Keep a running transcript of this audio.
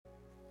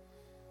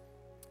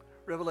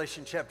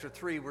Revelation chapter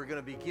 3, we're going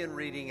to begin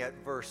reading at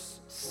verse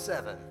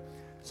 7.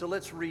 So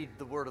let's read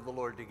the word of the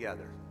Lord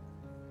together.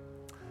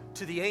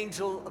 To the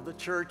angel of the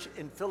church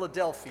in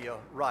Philadelphia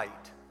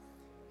write,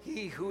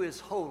 He who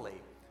is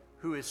holy,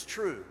 who is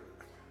true,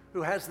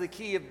 who has the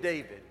key of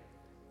David,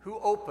 who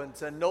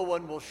opens and no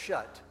one will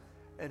shut,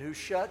 and who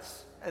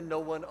shuts and no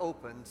one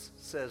opens,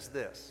 says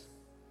this,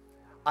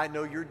 I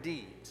know your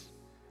deeds.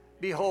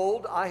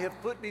 Behold, I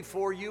have put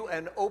before you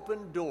an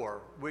open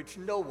door which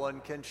no one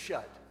can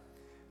shut,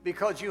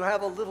 because you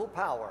have a little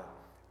power,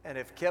 and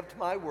have kept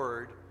my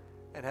word,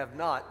 and have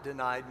not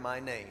denied my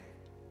name.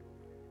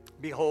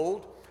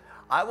 Behold,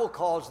 I will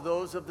cause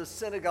those of the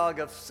synagogue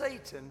of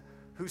Satan,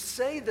 who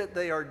say that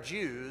they are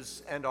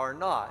Jews and are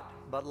not,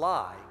 but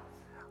lie,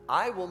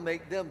 I will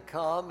make them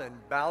come and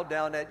bow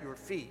down at your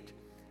feet,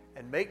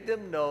 and make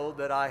them know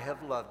that I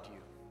have loved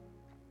you.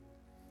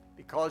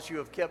 Because you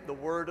have kept the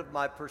word of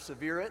my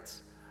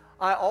perseverance,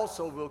 I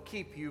also will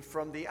keep you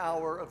from the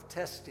hour of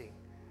testing,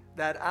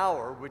 that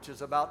hour which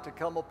is about to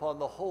come upon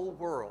the whole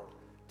world,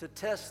 to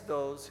test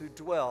those who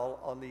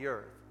dwell on the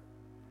earth.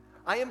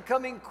 I am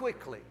coming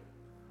quickly.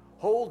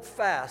 Hold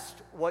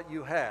fast what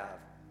you have,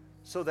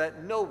 so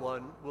that no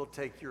one will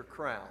take your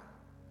crown.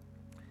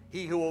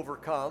 He who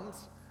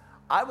overcomes,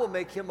 I will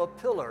make him a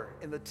pillar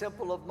in the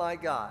temple of my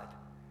God,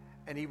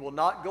 and he will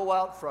not go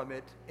out from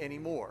it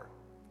anymore.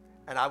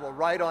 And I will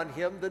write on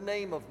him the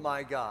name of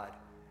my God,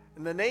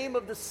 and the name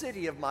of the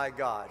city of my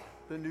God,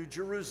 the New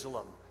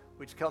Jerusalem,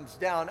 which comes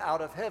down out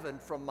of heaven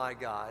from my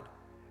God,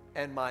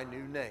 and my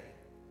new name.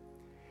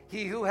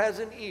 He who has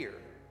an ear,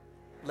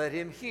 let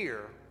him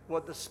hear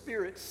what the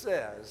Spirit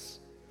says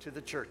to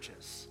the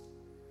churches.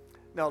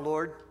 Now,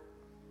 Lord,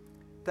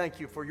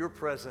 thank you for your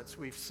presence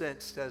we've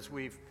sensed as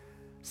we've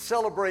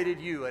celebrated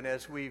you and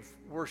as we've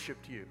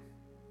worshiped you.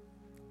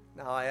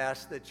 Now I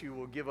ask that you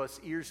will give us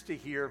ears to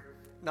hear,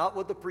 not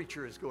what the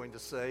preacher is going to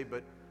say,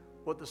 but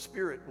what the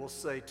Spirit will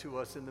say to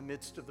us in the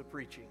midst of the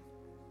preaching.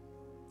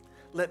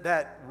 Let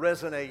that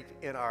resonate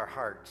in our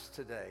hearts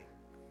today.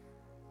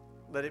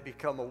 Let it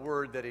become a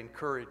word that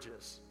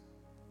encourages,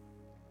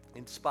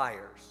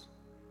 inspires,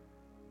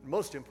 and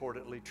most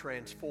importantly,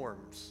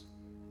 transforms.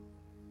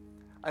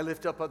 I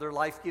lift up other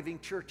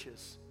life-giving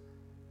churches,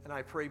 and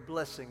I pray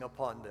blessing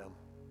upon them.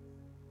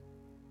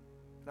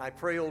 And I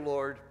pray, O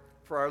Lord,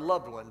 for our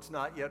loved ones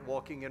not yet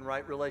walking in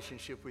right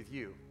relationship with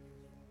you.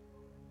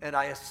 And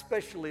I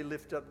especially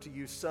lift up to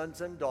you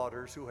sons and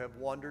daughters who have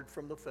wandered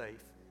from the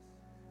faith.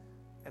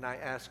 And I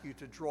ask you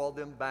to draw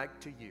them back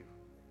to you.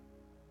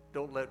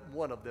 Don't let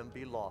one of them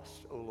be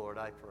lost, O Lord,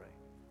 I pray.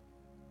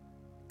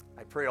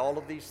 I pray all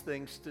of these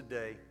things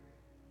today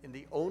in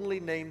the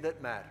only name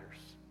that matters,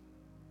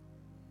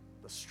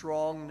 the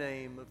strong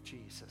name of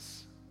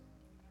Jesus.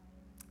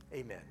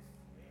 Amen.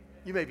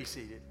 You may be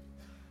seated.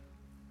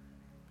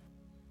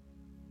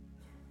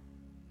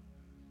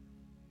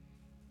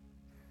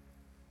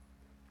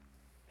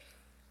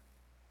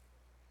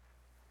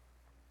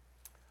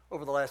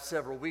 Over the last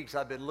several weeks,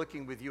 I've been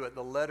looking with you at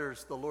the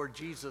letters the Lord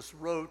Jesus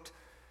wrote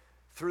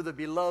through the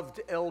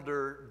beloved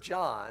elder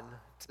John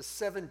to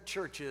 7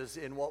 churches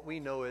in what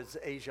we know as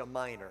Asia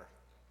Minor.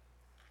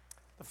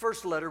 The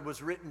first letter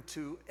was written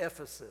to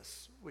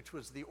Ephesus, which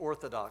was the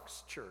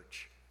Orthodox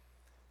church.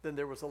 Then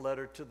there was a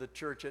letter to the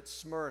church at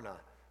Smyrna,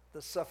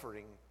 the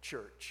suffering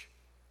church,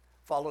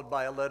 followed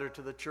by a letter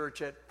to the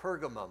church at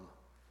Pergamum,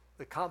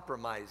 the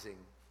compromising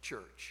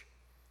church.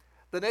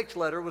 The next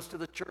letter was to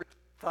the church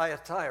at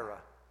Thyatira,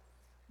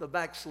 the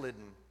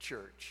backslidden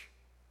church.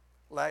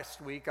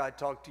 Last week, I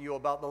talked to you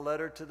about the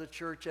letter to the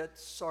church at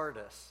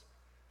Sardis,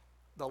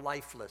 the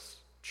lifeless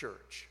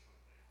church.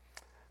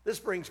 This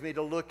brings me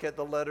to look at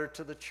the letter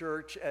to the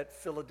church at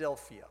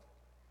Philadelphia.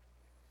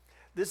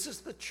 This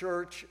is the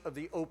church of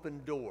the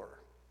open door,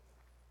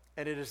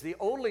 and it is the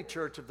only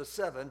church of the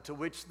 7 to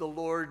which the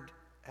Lord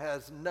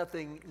has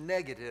nothing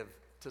negative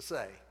to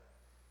say.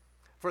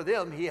 For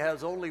them, he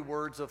has only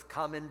words of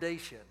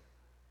commendation.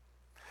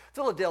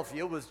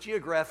 Philadelphia was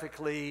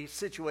geographically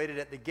situated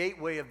at the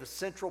gateway of the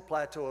central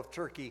plateau of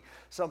Turkey,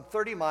 some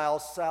 30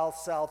 miles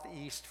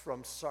south-southeast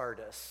from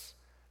Sardis.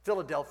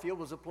 Philadelphia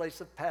was a place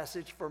of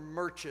passage for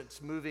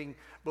merchants moving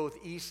both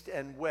east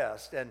and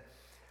west, and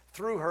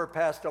through her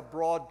passed a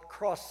broad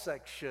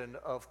cross-section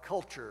of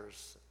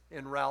cultures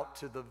en route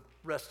to the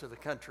rest of the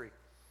country.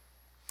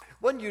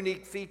 One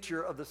unique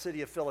feature of the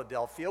city of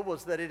Philadelphia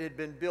was that it had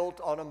been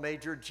built on a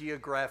major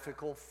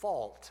geographical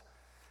fault.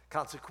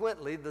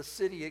 Consequently, the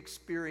city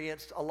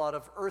experienced a lot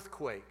of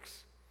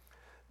earthquakes.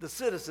 The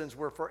citizens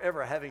were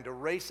forever having to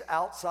race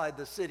outside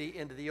the city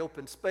into the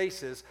open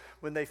spaces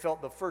when they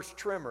felt the first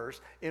tremors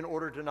in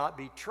order to not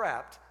be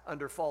trapped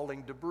under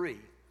falling debris.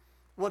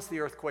 Once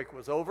the earthquake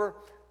was over,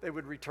 they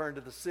would return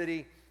to the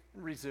city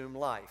and resume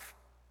life.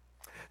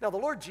 Now, the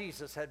Lord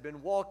Jesus had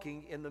been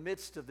walking in the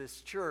midst of this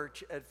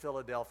church at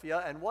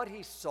Philadelphia, and what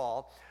he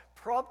saw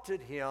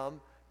prompted him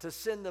to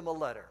send them a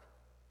letter.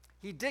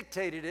 He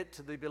dictated it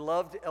to the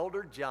beloved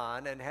elder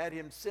John and had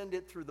him send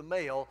it through the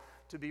mail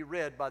to be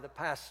read by the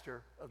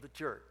pastor of the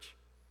church.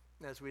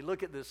 As we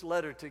look at this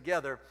letter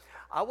together,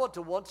 I want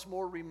to once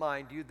more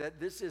remind you that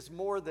this is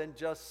more than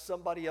just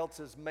somebody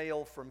else's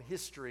mail from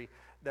history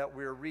that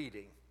we're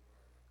reading.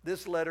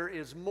 This letter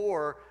is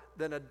more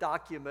than a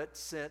document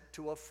sent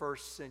to a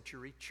first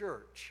century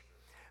church.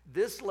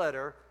 This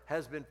letter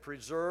has been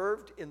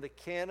preserved in the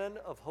canon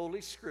of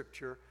Holy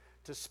Scripture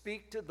to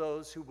speak to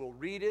those who will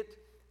read it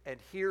and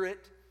hear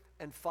it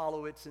and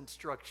follow its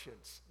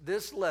instructions.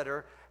 This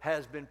letter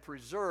has been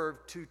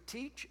preserved to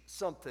teach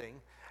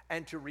something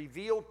and to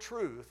reveal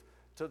truth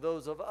to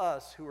those of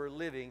us who are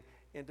living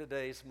in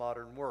today's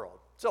modern world.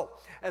 So,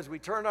 as we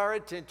turn our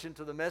attention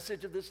to the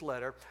message of this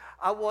letter,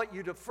 I want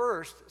you to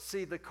first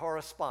see the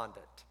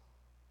correspondent.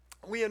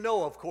 We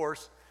know, of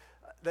course,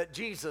 that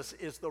Jesus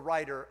is the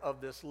writer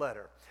of this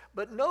letter.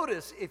 But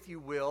notice, if you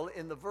will,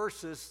 in the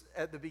verses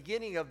at the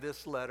beginning of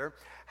this letter,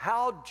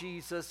 how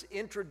Jesus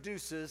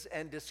introduces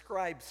and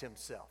describes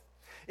himself.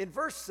 In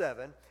verse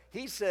 7,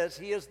 he says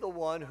he is the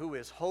one who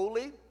is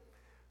holy,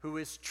 who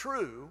is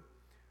true,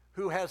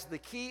 who has the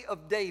key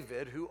of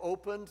David, who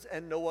opens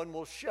and no one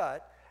will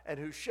shut, and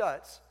who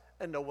shuts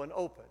and no one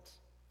opens.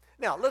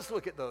 Now, let's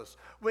look at those.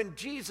 When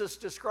Jesus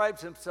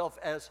describes himself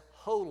as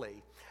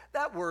holy,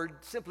 that word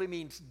simply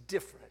means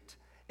different.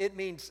 It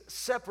means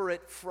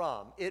separate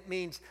from. It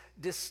means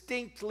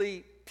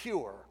distinctly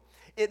pure.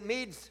 It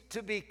means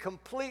to be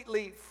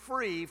completely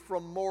free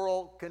from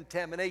moral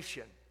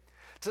contamination.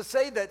 To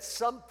say that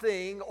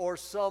something or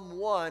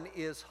someone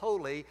is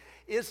holy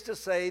is to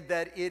say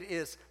that it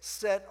is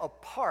set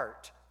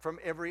apart from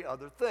every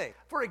other thing.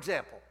 For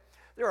example,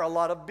 there are a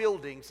lot of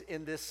buildings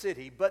in this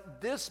city,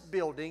 but this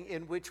building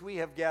in which we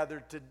have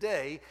gathered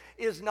today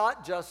is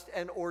not just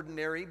an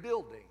ordinary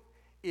building.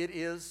 It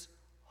is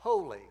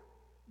holy.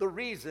 The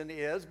reason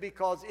is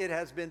because it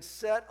has been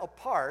set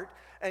apart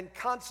and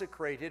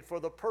consecrated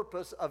for the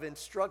purpose of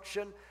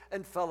instruction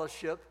and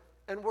fellowship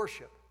and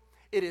worship.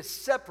 It is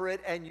separate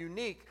and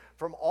unique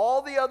from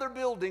all the other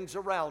buildings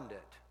around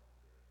it.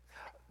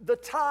 The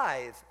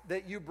tithe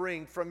that you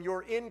bring from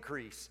your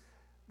increase,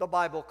 the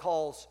Bible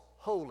calls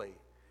holy,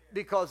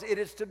 because it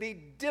is to be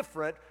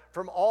different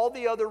from all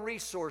the other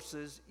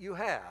resources you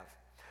have.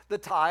 The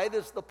tithe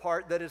is the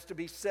part that is to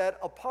be set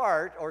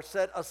apart or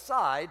set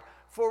aside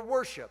for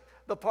worship.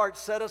 The part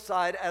set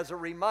aside as a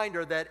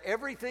reminder that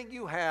everything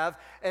you have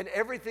and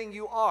everything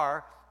you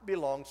are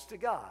belongs to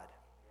God.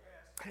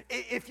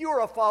 If you're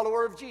a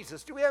follower of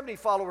Jesus, do we have any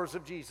followers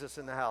of Jesus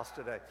in the house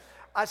today?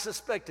 I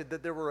suspected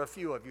that there were a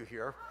few of you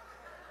here.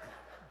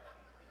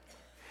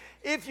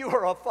 If you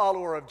are a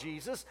follower of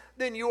Jesus,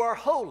 then you are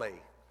holy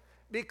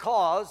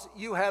because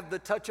you have the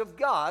touch of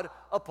God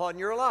upon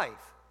your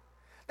life.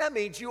 That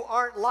means you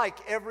aren't like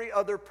every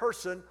other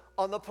person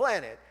on the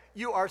planet.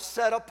 You are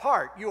set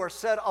apart. You are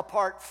set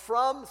apart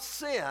from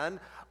sin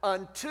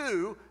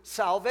unto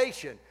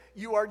salvation.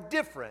 You are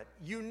different,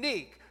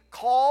 unique,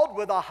 called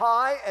with a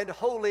high and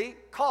holy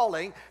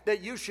calling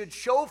that you should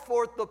show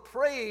forth the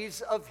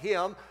praise of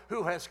him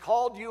who has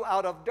called you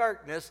out of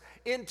darkness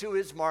into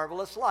his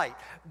marvelous light.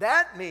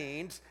 That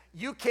means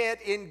you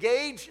can't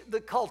engage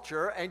the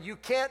culture and you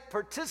can't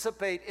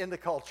participate in the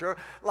culture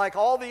like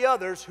all the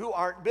others who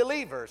aren't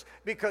believers,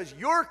 because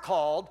you're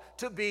called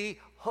to be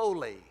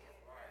holy.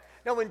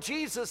 Now, when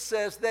Jesus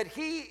says that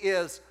he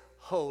is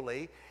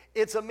holy,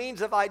 it's a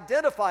means of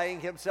identifying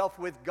himself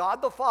with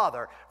God the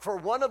Father. For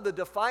one of the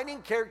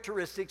defining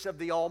characteristics of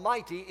the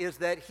Almighty is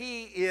that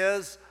he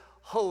is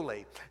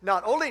holy.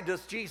 Not only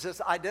does Jesus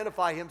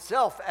identify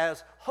himself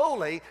as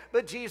holy,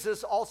 but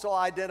Jesus also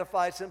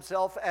identifies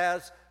himself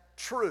as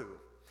true.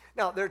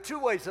 Now, there are two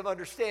ways of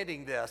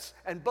understanding this,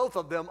 and both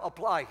of them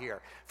apply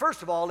here.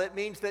 First of all, it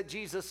means that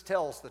Jesus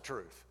tells the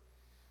truth.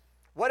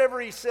 Whatever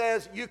he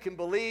says, you can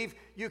believe,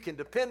 you can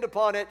depend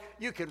upon it,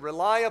 you can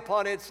rely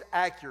upon its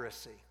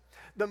accuracy.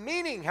 The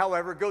meaning,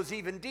 however, goes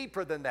even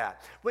deeper than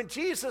that. When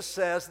Jesus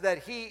says that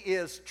he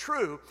is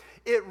true,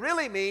 it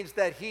really means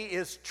that he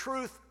is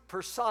truth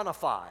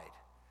personified.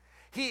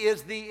 He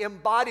is the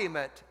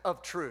embodiment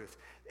of truth.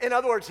 In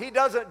other words, he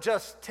doesn't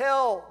just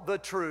tell the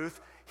truth,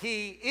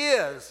 he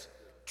is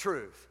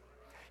truth.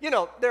 You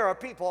know, there are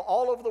people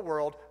all over the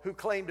world who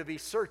claim to be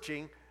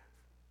searching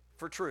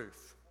for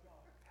truth.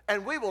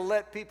 And we will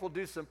let people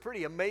do some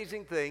pretty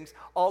amazing things,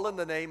 all in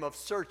the name of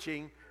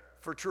searching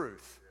for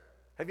truth.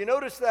 Have you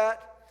noticed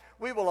that?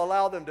 We will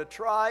allow them to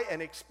try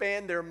and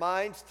expand their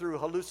minds through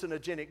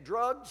hallucinogenic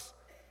drugs.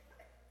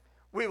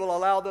 We will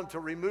allow them to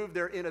remove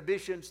their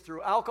inhibitions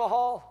through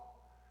alcohol.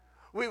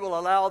 We will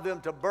allow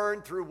them to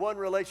burn through one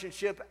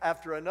relationship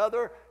after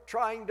another,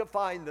 trying to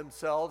find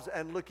themselves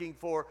and looking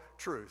for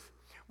truth.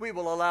 We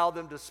will allow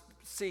them to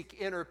seek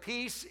inner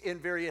peace in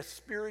various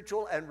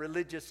spiritual and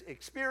religious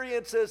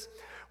experiences.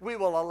 We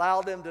will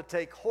allow them to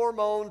take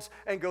hormones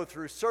and go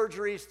through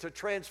surgeries to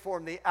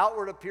transform the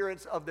outward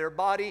appearance of their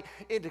body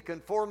into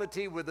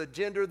conformity with the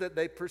gender that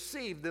they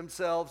perceive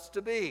themselves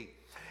to be.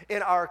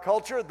 In our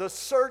culture, the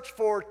search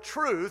for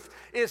truth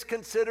is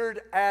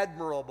considered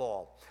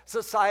admirable.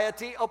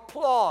 Society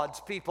applauds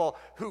people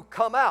who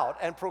come out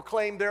and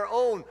proclaim their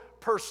own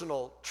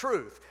personal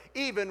truth.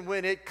 even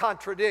when it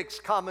contradicts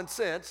common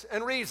sense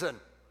and reason.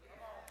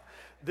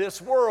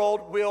 This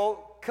world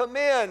will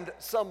commend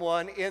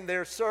someone in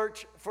their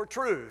search for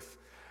truth.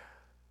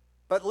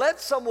 But let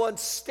someone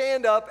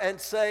stand up and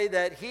say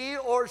that he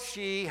or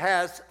she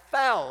has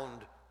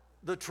found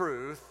the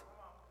truth,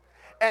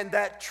 and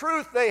that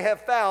truth they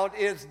have found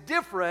is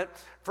different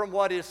from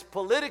what is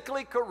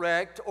politically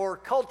correct or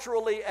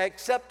culturally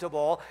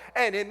acceptable,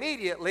 and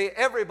immediately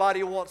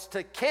everybody wants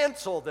to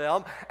cancel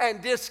them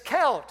and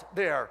discount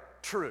their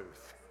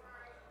truth.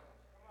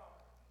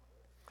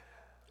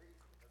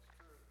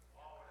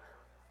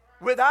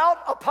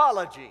 Without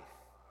apology,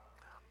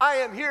 I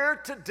am here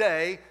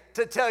today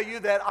to tell you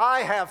that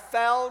I have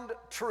found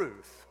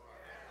truth.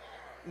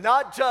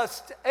 Not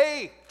just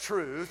a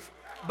truth,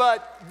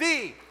 but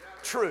the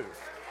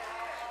truth.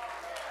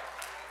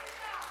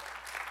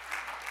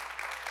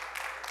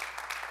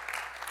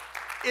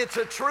 It's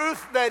a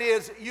truth that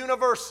is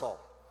universal.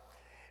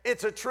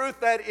 It's a truth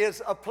that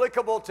is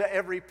applicable to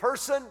every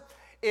person,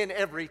 in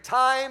every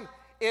time,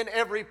 in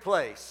every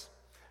place.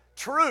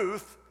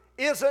 Truth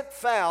isn't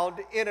found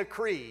in a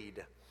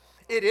creed.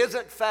 It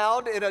isn't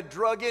found in a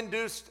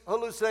drug-induced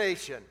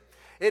hallucination.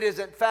 It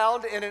isn't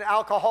found in an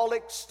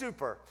alcoholic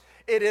stupor.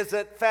 It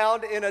isn't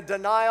found in a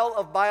denial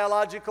of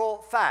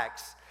biological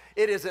facts.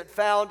 It isn't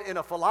found in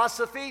a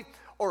philosophy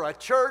or a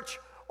church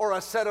or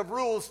a set of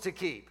rules to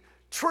keep.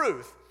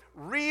 Truth,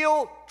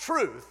 real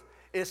truth,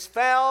 is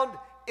found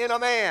in a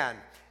man.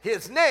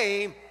 His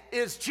name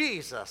is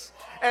Jesus.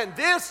 And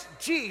this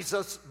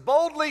Jesus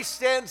boldly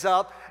stands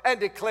up and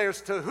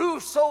declares to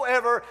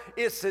whosoever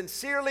is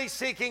sincerely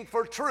seeking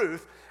for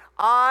truth,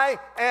 I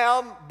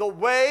am the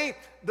way,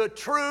 the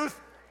truth,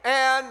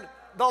 and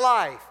the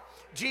life.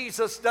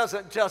 Jesus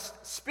doesn't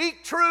just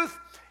speak truth,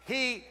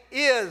 he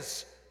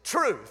is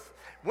truth.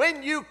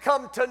 When you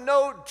come to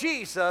know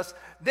Jesus,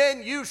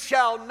 then you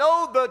shall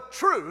know the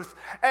truth,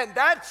 and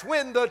that's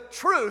when the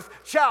truth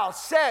shall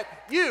set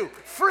you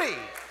free.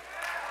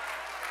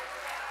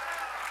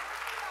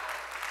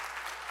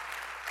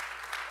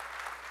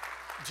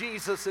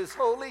 Jesus is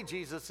holy,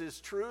 Jesus is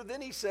true.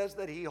 Then he says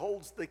that he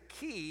holds the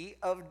key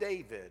of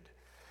David.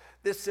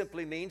 This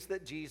simply means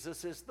that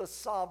Jesus is the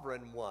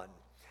sovereign one.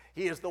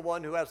 He is the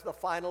one who has the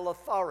final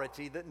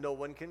authority that no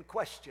one can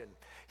question.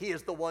 He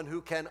is the one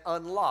who can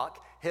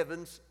unlock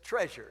heaven's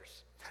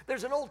treasures.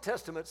 There's an Old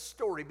Testament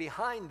story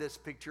behind this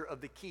picture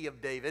of the key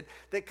of David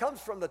that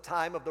comes from the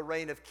time of the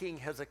reign of King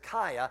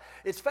Hezekiah.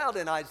 It's found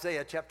in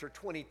Isaiah chapter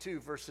 22,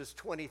 verses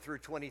 20 through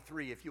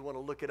 23, if you want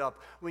to look it up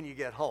when you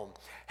get home.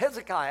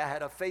 Hezekiah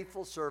had a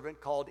faithful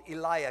servant called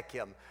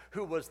Eliakim,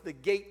 who was the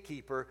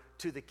gatekeeper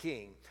to the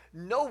king.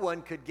 No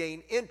one could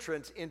gain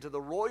entrance into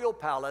the royal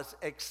palace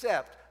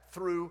except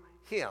through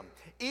him.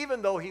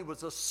 Even though he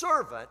was a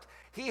servant,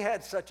 he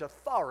had such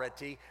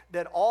authority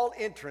that all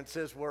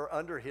entrances were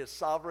under his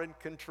sovereign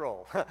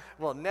control.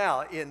 Well,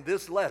 now in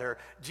this letter,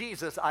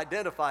 Jesus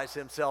identifies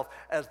himself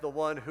as the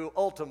one who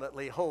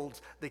ultimately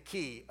holds the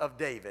key of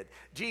David.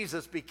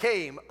 Jesus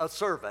became a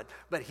servant,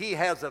 but he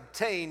has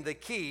obtained the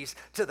keys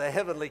to the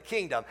heavenly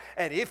kingdom.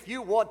 And if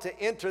you want to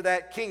enter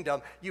that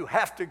kingdom, you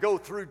have to go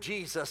through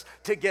Jesus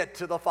to get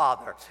to the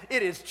Father.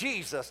 It is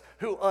Jesus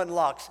who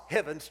unlocks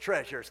heaven's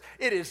treasures.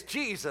 It is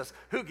Jesus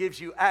who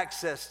gives you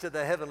access to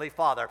the heavenly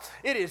Father.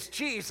 It is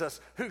Jesus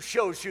who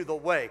shows you the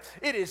way.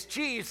 It is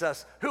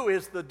Jesus who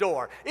is the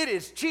door. It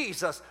is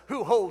Jesus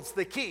who holds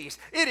the keys.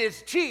 It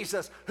is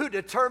Jesus who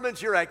determines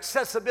your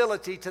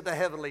accessibility to the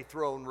heavenly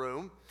throne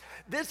room.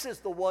 This is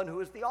the one who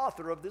is the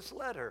author of this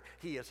letter.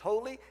 He is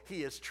holy.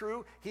 He is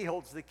true. He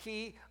holds the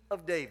key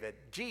of David.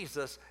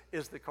 Jesus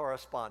is the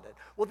correspondent.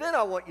 Well, then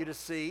I want you to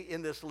see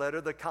in this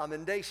letter the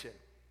commendation.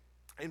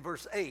 In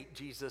verse 8,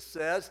 Jesus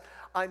says,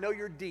 I know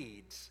your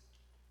deeds.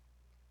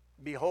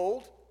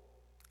 Behold,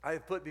 I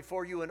have put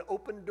before you an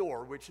open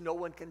door which no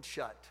one can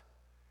shut,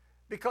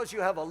 because you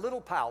have a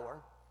little power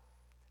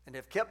and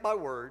have kept my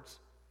words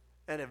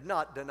and have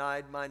not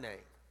denied my name.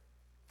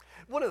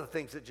 One of the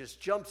things that just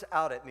jumps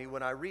out at me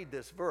when I read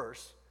this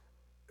verse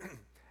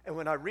and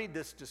when I read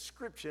this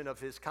description of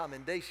his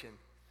commendation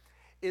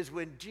is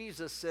when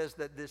Jesus says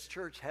that this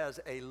church has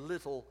a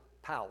little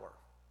power.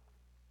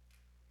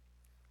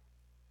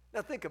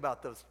 Now think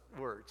about those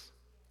words.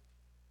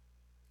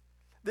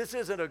 This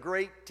isn't a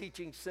great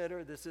teaching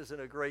center. This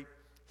isn't a great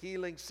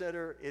healing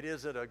center. It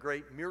isn't a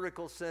great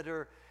miracle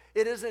center.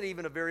 It isn't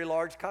even a very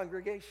large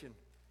congregation.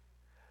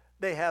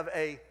 They have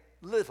a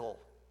little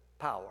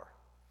power.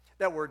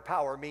 That word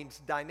power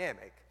means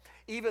dynamic.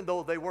 Even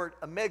though they weren't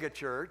a mega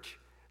church,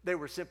 they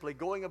were simply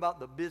going about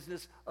the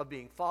business of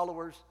being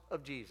followers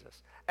of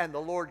Jesus. And the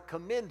Lord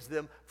commends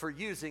them for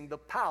using the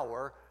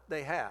power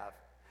they have.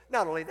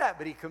 Not only that,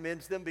 but he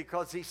commends them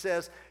because he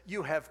says,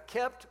 you have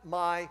kept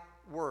my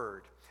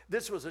word.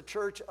 This was a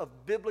church of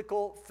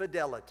biblical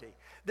fidelity.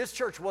 This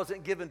church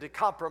wasn't given to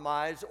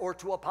compromise or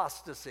to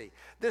apostasy.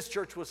 This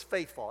church was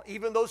faithful.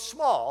 Even though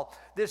small,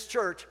 this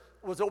church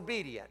was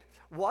obedient.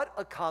 What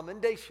a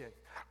commendation.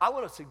 I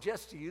want to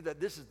suggest to you that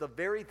this is the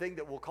very thing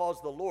that will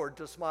cause the Lord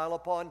to smile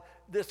upon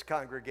this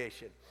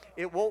congregation.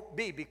 It won't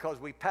be because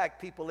we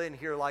pack people in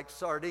here like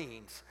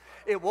sardines.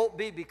 It won't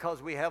be because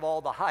we have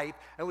all the hype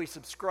and we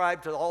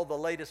subscribe to all the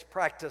latest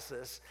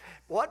practices.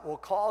 What will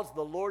cause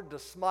the Lord to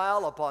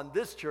smile upon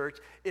this church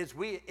is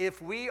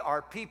if we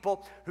are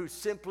people who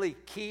simply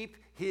keep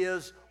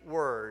His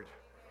word.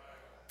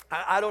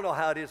 I don't know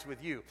how it is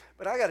with you,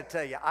 but I got to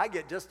tell you, I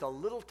get just a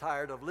little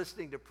tired of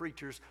listening to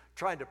preachers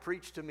trying to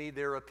preach to me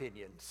their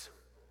opinions.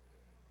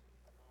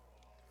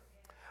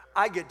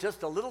 I get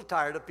just a little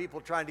tired of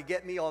people trying to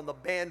get me on the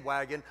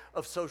bandwagon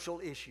of social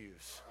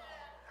issues.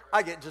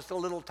 I get just a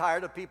little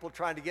tired of people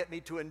trying to get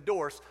me to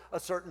endorse a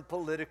certain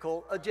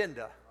political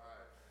agenda.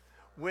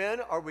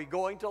 When are we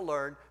going to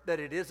learn that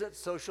it isn't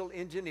social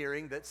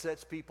engineering that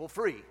sets people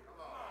free?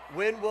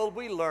 When will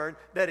we learn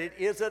that it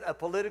isn't a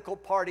political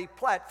party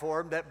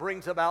platform that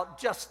brings about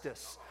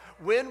justice?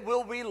 When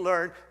will we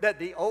learn that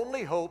the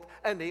only hope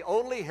and the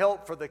only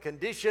help for the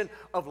condition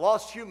of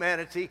lost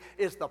humanity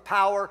is the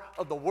power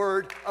of the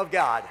Word of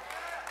God?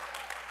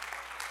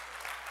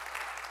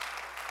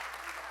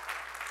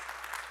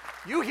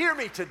 You hear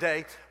me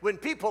today. When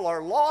people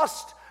are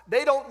lost,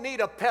 they don't need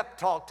a pep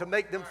talk to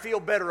make them feel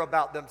better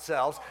about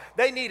themselves.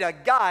 They need a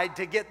guide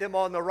to get them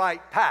on the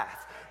right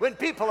path. When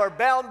people are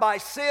bound by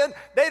sin,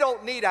 they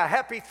don't need a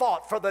happy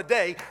thought for the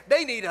day.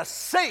 They need a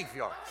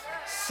Savior.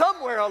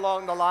 Somewhere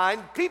along the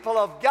line, people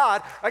of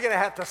God are going to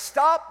have to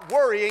stop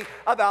worrying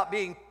about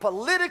being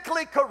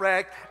politically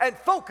correct and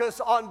focus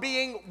on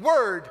being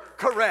word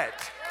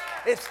correct.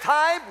 It's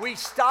time we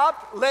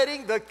stopped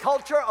letting the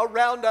culture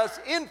around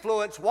us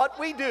influence what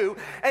we do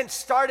and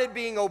started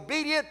being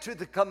obedient to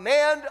the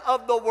command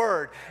of the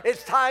Word.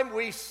 It's time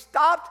we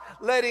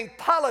stopped letting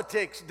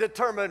politics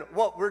determine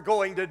what we're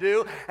going to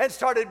do and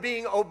started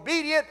being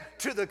obedient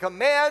to the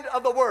command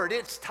of the Word.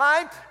 It's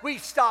time we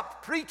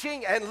stopped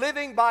preaching and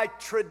living by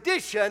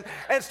tradition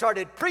and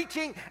started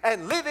preaching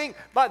and living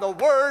by the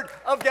Word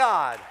of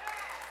God.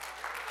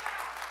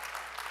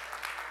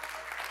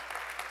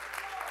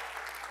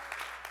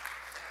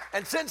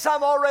 And since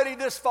I'm already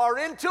this far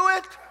into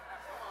it,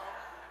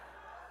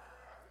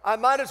 I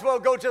might as well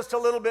go just a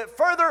little bit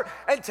further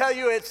and tell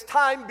you it's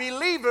time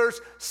believers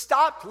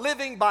stopped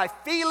living by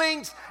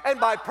feelings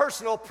and by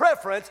personal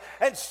preference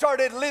and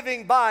started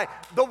living by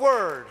the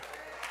Word.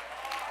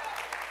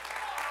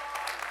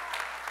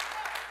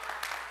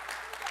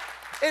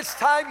 It's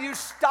time you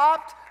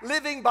stopped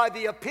living by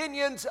the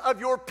opinions of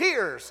your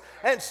peers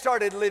and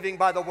started living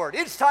by the Word.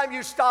 It's time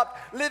you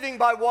stopped living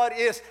by what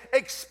is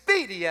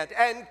expedient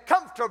and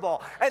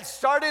comfortable and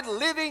started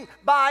living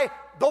by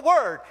the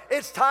Word.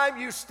 It's time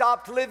you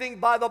stopped living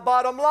by the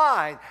bottom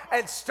line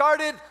and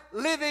started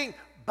living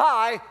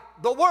by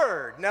the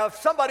Word. Now, if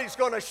somebody's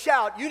going to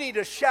shout, you need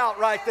to shout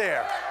right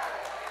there.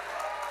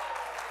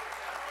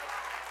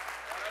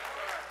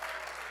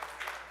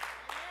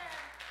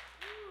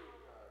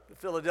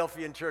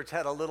 Philadelphian church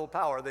had a little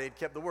power. They had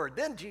kept the word.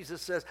 Then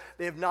Jesus says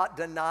they have not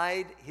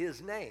denied his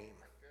name.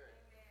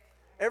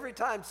 Every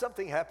time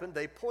something happened,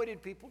 they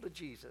pointed people to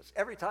Jesus.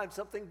 Every time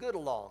something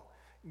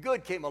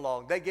good came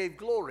along, they gave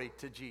glory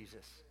to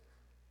Jesus.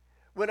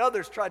 When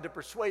others tried to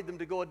persuade them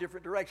to go a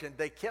different direction,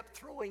 they kept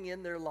throwing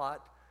in their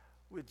lot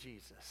with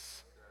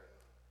Jesus.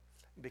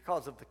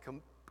 Because of the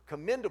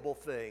commendable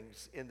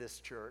things in this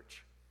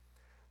church,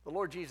 the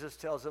Lord Jesus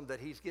tells them that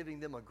he's giving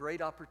them a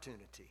great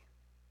opportunity.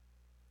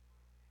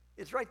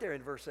 It's right there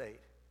in verse 8.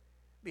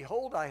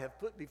 Behold, I have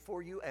put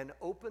before you an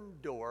open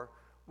door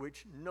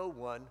which no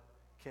one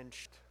can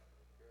shut.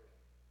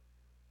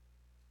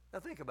 Now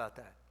think about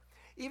that.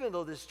 Even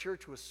though this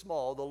church was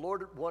small, the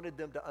Lord wanted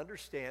them to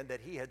understand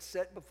that he had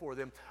set before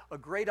them a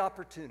great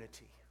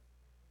opportunity.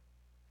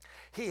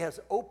 He has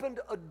opened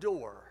a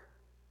door,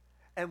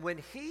 and when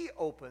he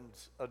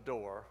opens a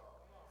door,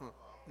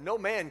 no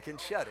man can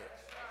shut it.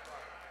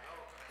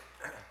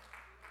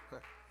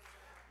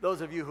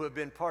 Those of you who have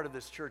been part of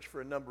this church for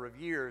a number of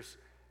years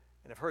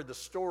and have heard the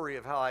story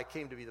of how I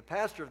came to be the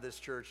pastor of this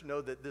church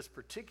know that this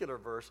particular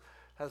verse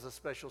has a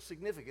special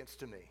significance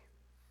to me.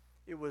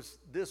 It was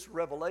this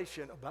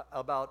revelation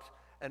about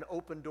an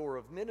open door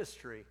of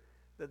ministry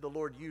that the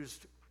Lord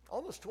used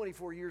almost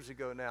 24 years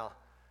ago now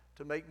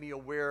to make me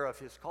aware of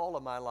his call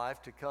in my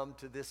life to come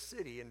to this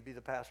city and be the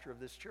pastor of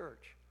this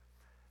church.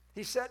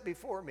 He set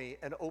before me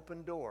an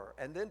open door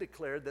and then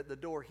declared that the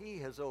door he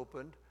has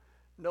opened,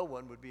 no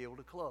one would be able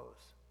to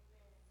close.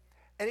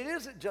 And it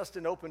isn't just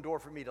an open door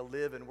for me to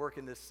live and work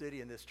in this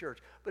city and this church,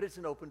 but it's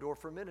an open door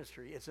for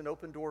ministry. It's an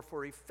open door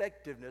for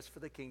effectiveness for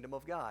the kingdom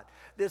of God.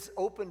 This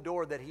open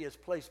door that he has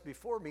placed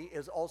before me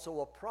is also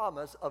a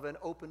promise of an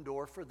open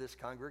door for this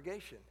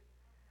congregation.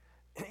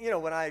 You know,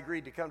 when I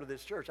agreed to come to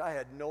this church, I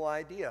had no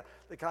idea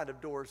the kind of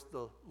doors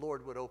the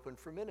Lord would open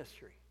for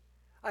ministry.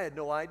 I had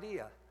no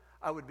idea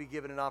I would be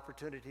given an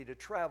opportunity to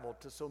travel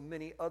to so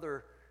many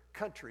other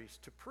countries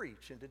to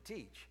preach and to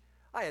teach.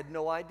 I had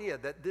no idea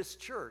that this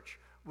church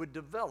would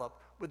develop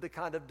with the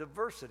kind of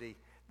diversity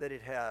that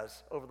it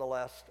has over the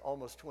last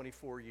almost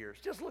 24 years.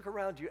 Just look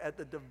around you at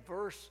the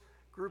diverse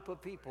group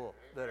of people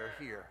that are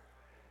here.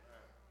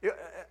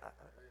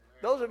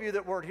 Those of you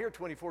that weren't here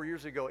 24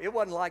 years ago, it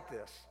wasn't like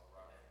this.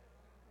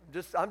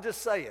 I'm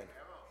just saying.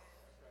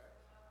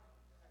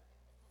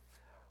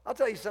 I'll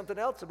tell you something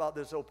else about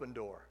this open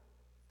door.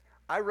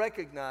 I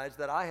recognize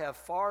that I have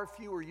far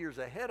fewer years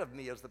ahead of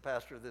me as the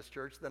pastor of this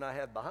church than I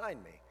have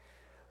behind me.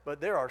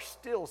 But there are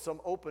still some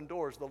open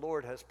doors the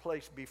Lord has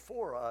placed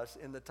before us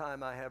in the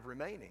time I have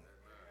remaining.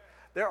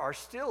 There are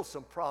still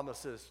some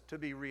promises to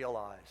be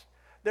realized.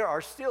 There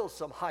are still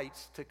some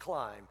heights to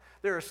climb.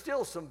 There are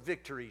still some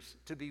victories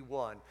to be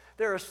won.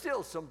 There are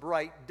still some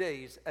bright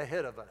days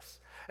ahead of us.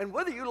 And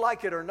whether you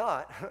like it or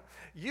not,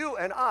 you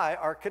and I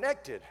are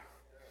connected.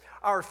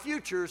 Our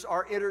futures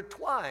are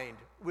intertwined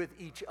with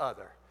each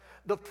other.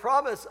 The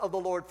promise of the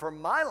Lord for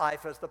my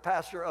life as the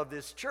pastor of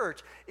this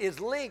church is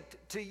linked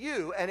to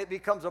you, and it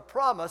becomes a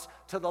promise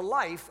to the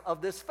life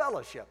of this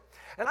fellowship.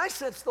 And I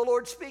sense the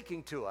Lord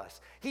speaking to us.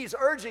 He's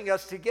urging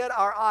us to get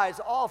our eyes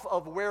off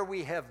of where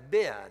we have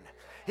been.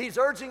 He's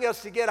urging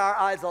us to get our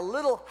eyes a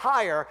little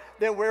higher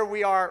than where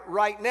we are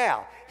right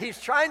now.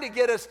 He's trying to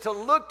get us to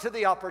look to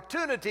the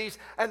opportunities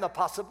and the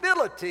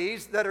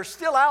possibilities that are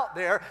still out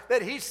there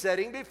that He's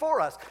setting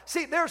before us.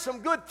 See, there are some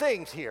good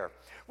things here.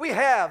 We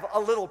have a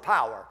little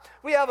power.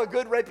 We have a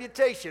good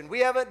reputation. We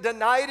haven't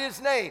denied His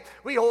name.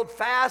 We hold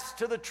fast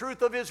to the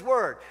truth of His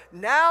word.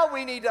 Now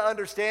we need to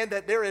understand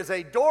that there is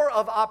a door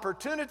of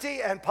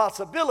opportunity and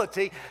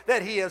possibility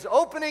that He is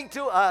opening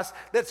to us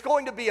that's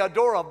going to be a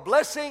door of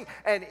blessing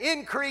and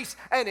increase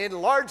and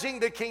enlarging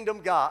the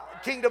kingdom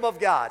of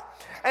God.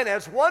 And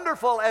as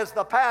wonderful as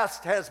the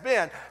past has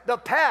been, the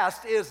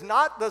past is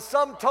not the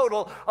sum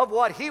total of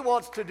what He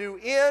wants to do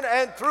in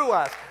and through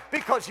us.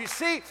 Because you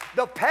see,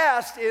 the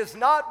past is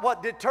not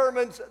what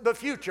determines the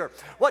future.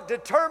 What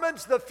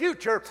determines the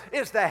future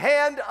is the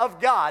hand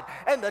of God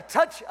and the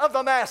touch of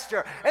the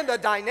Master and the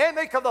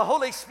dynamic of the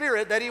Holy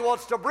Spirit that He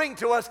wants to bring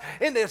to us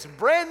in this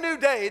brand new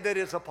day that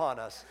is upon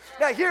us.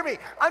 Now hear me,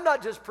 I'm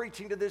not just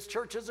preaching to this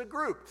church as a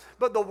group,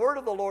 but the word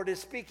of the Lord is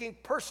speaking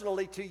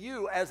personally to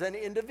you as an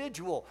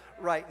individual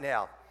right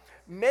now.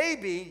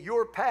 Maybe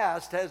your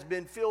past has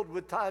been filled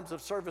with times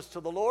of service to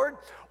the Lord,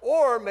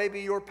 or maybe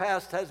your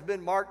past has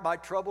been marked by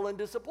trouble and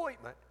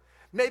disappointment.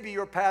 Maybe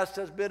your past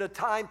has been a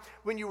time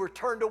when you were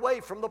turned away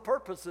from the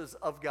purposes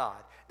of God.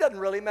 Doesn't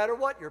really matter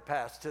what your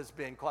past has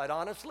been, quite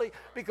honestly,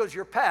 because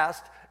your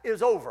past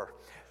is over.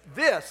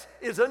 This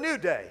is a new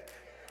day.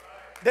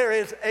 There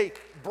is a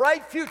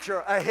bright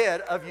future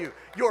ahead of you.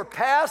 Your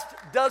past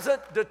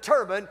doesn't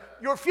determine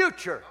your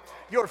future.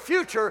 Your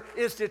future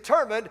is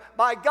determined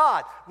by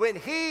God. When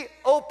He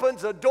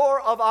opens a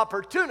door of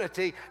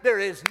opportunity, there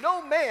is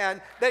no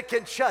man that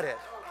can shut it.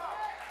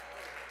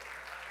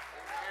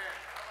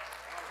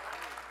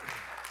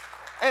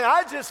 And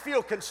I just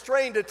feel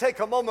constrained to take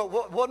a moment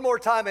one more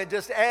time and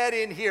just add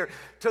in here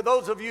to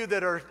those of you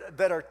that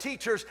are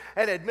teachers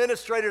and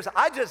administrators.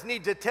 I just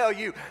need to tell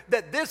you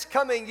that this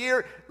coming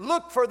year,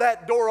 look for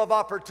that door of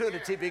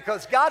opportunity,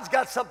 because God's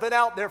got something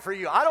out there for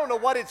you. I don't know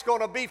what it's going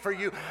to be for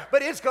you,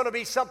 but it's going to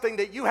be something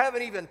that you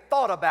haven't even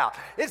thought about.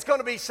 It's going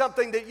to be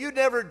something that you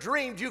never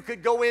dreamed you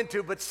could go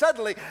into, but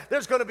suddenly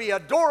there's going to be a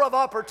door of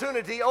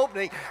opportunity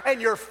opening,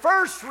 and your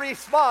first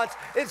response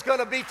is going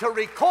to be to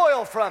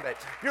recoil from it.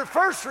 Your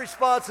first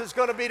response is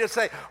going to be to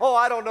say, oh,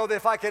 I don't know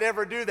if I could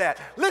ever do that.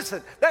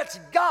 Listen, that's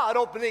God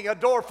opening a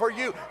door for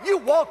you. You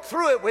walk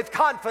through it with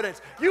confidence.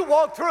 You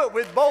walk through it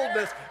with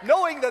boldness,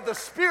 knowing that the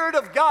Spirit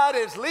of God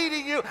is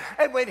leading you.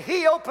 And when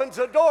He opens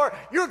a door,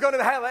 you're going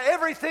to have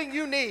everything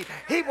you need.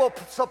 He will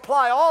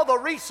supply all the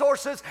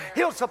resources.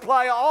 He'll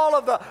supply all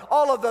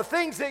of the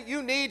things that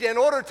you need in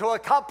order to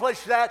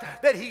accomplish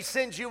that He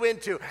sends you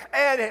into.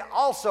 And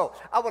also,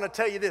 I want to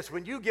tell you this,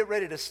 when you get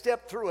ready to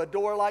step through a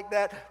door like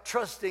that,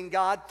 trusting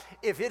God,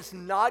 if it's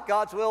not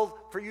God's will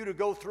for you to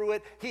go through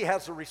it, He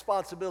has the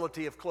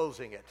responsibility of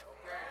closing it.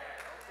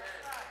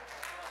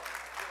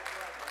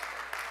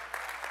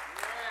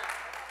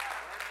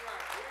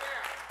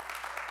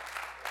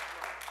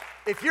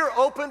 If you're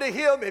open to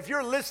Him, if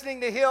you're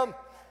listening to Him,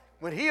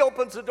 when He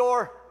opens the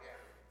door,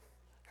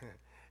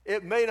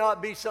 it may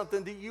not be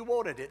something that you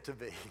wanted it to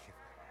be.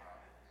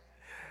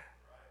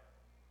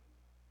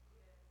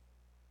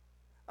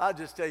 I'll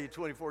just tell you,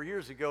 24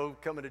 years ago,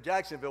 coming to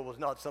Jacksonville was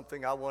not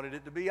something I wanted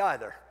it to be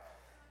either.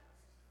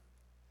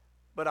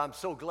 But I'm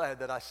so glad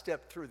that I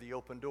stepped through the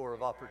open door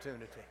of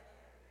opportunity.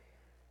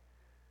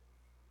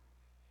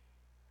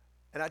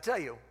 And I tell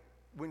you,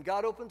 when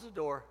God opens the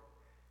door,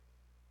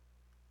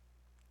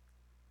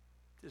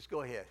 just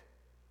go ahead.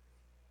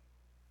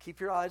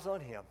 Keep your eyes on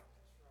Him.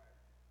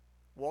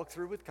 Walk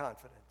through with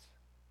confidence.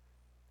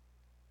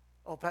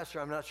 Oh, Pastor,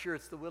 I'm not sure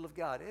it's the will of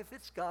God. If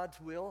it's God's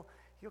will,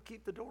 He'll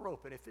keep the door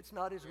open. If it's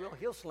not His will,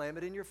 He'll slam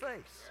it in your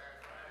face.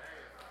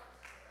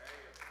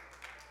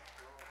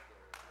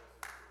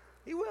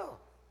 He will.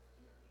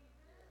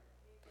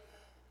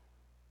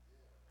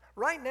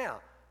 Right now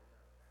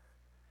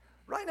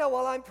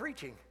while I'm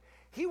preaching,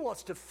 He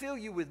wants to fill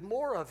you with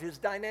more of His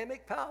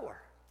dynamic power.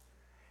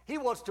 He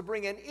wants to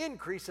bring an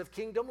increase of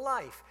kingdom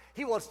life.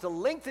 He wants to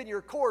lengthen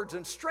your cords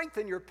and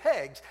strengthen your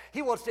pegs.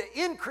 He wants to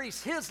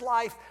increase His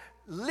life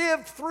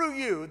lived through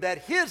you, that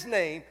his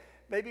name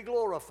may be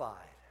glorified.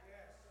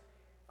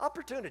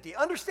 Opportunity.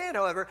 Understand,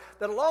 however,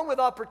 that along with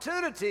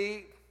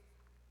opportunity,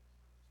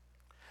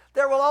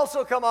 there will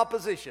also come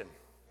opposition.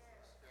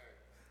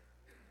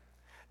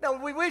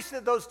 Now, we wish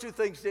that those two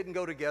things didn't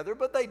go together,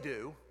 but they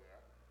do.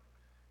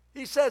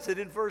 He says it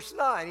in verse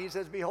 9. He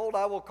says, behold,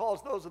 I will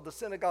cause those of the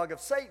synagogue of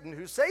Satan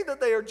who say that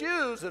they are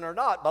Jews and are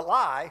not, but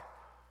lie.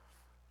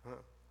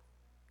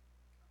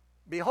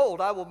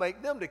 Behold, I will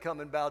make them to come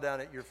and bow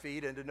down at your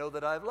feet and to know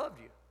that I have loved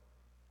you.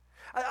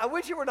 I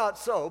wish it were not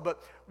so,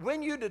 but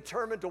when you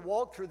determine to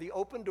walk through the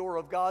open door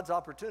of God's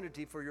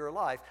opportunity for your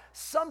life,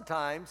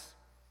 sometimes,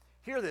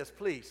 hear this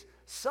please,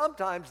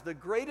 sometimes the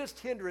greatest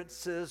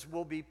hindrances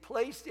will be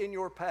placed in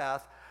your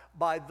path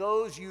by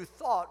those you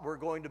thought were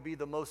going to be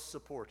the most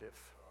supportive.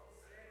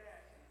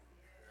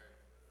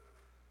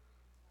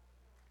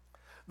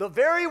 The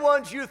very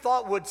ones you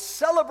thought would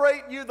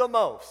celebrate you the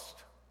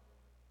most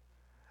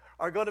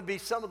are going to be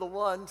some of the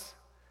ones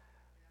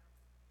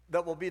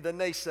that will be the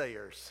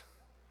naysayers.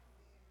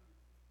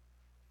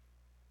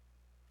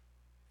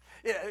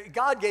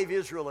 God gave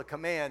Israel a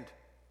command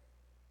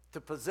to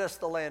possess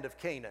the land of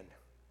Canaan.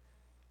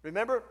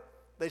 Remember,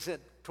 they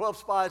sent 12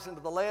 spies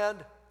into the land.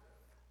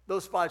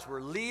 Those spies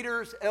were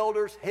leaders,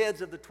 elders,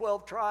 heads of the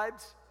 12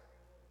 tribes.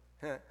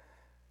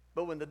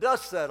 But when the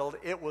dust settled,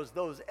 it was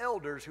those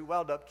elders who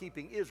wound up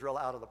keeping Israel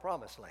out of the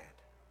promised land.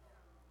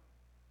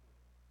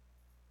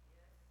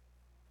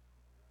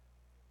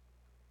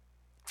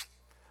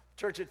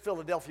 Church at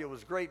Philadelphia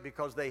was great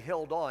because they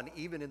held on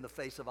even in the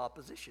face of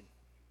opposition.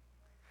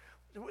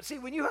 See,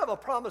 when you have a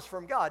promise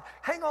from God,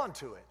 hang on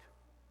to it.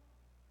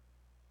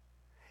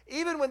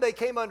 Even when they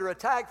came under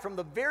attack from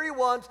the very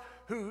ones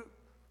who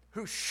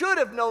should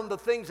have known the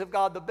things of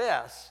God the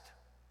best,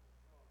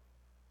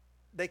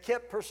 they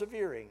kept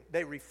persevering.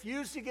 They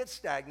refused to get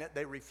stagnant.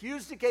 They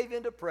refused to cave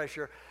into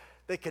pressure.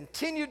 They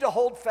continued to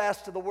hold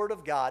fast to the Word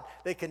of God.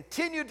 They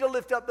continued to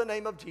lift up the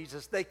name of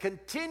Jesus. They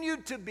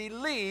continued to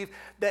believe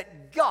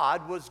that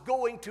God was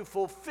going to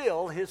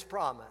fulfill His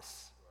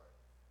promise.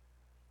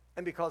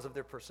 And because of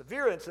their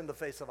perseverance in the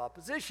face of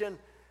opposition,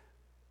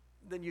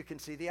 then you can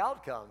see the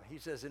outcome. He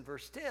says in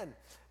verse 10,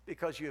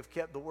 because you have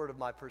kept the word of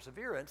my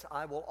perseverance,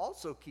 I will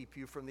also keep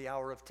you from the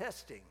hour of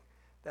testing,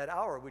 that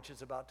hour which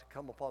is about to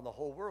come upon the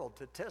whole world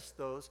to test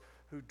those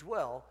who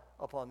dwell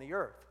upon the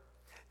earth.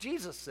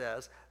 Jesus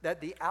says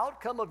that the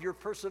outcome of your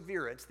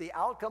perseverance, the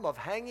outcome of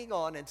hanging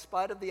on in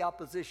spite of the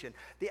opposition,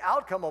 the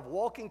outcome of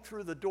walking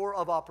through the door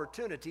of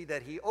opportunity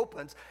that he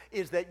opens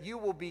is that you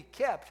will be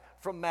kept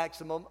from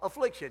maximum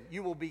affliction.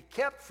 You will be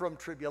kept from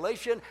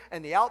tribulation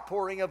and the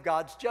outpouring of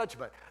God's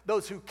judgment.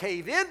 Those who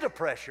cave into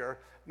pressure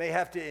may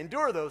have to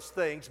endure those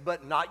things,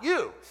 but not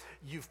you.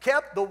 You've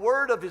kept the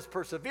word of his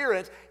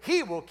perseverance.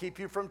 He will keep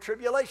you from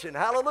tribulation.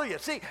 Hallelujah.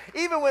 See,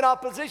 even when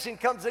opposition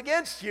comes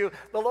against you,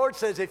 the Lord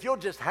says, if you'll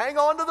just hang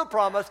on to the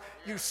promise,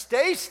 you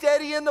stay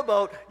steady in the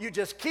boat, you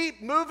just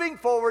keep moving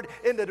forward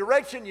in the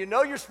direction you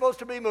know you're supposed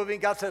to be moving,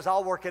 God says,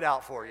 I'll work it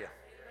out for you.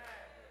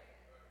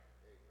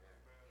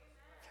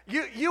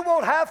 You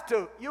won't have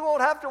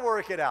to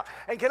work it out.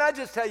 And can I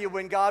just tell you,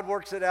 when God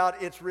works it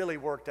out, it's really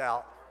worked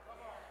out.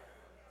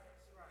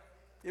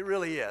 It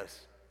really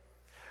is.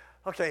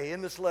 Okay,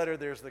 in this letter,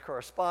 there's the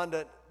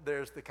correspondent,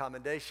 there's the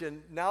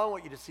commendation. Now I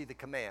want you to see the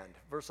command.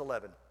 Verse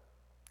 11.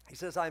 He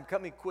says, I am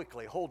coming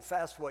quickly. Hold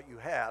fast what you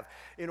have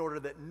in order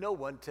that no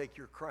one take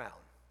your crown.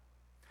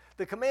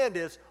 The command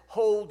is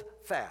hold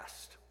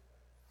fast.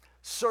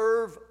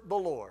 Serve the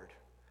Lord.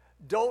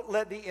 Don't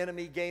let the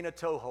enemy gain a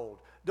toehold.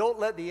 Don't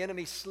let the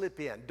enemy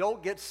slip in.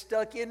 Don't get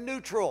stuck in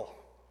neutral.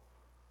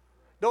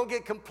 Don't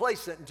get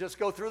complacent and just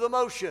go through the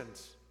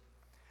motions.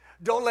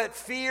 Don't let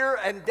fear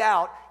and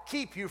doubt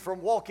keep you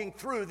from walking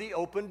through the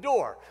open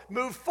door.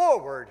 Move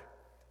forward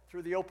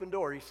through the open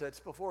door he sets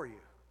before you.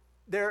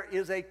 There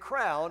is a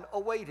crown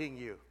awaiting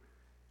you.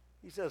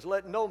 He says,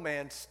 let no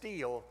man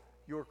steal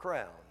your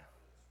crown.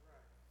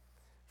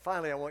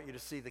 Finally, I want you to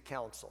see the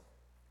counsel.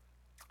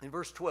 In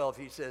verse 12,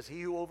 he says,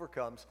 he who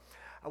overcomes,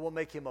 I will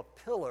make him a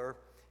pillar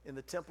in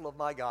the temple of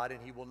my God, and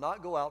he will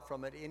not go out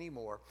from it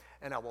anymore.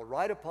 And I will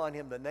write upon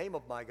him the name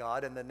of my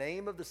God and the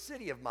name of the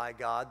city of my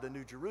God, the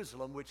New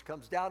Jerusalem, which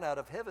comes down out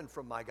of heaven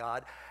from my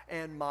God,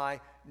 and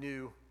my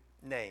new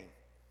name.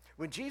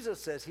 When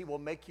Jesus says he will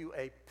make you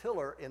a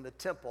pillar in the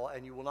temple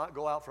and you will not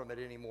go out from it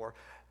anymore,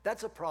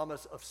 that's a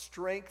promise of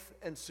strength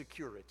and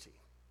security.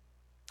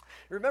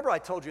 Remember I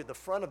told you at the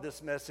front of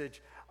this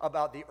message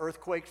about the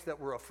earthquakes that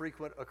were a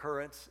frequent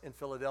occurrence in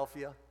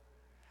Philadelphia?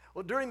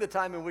 Well, during the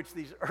time in which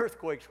these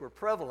earthquakes were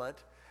prevalent,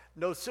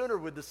 no sooner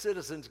would the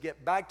citizens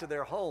get back to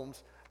their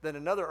homes than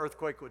another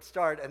earthquake would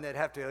start, and they'd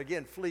have to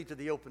again flee to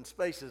the open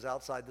spaces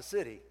outside the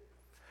city.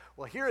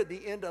 Well, here at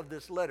the end of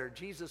this letter,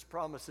 Jesus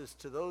promises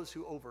to those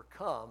who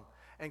overcome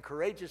and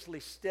courageously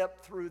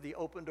step through the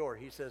open door,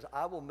 he says,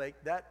 I will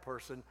make that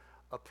person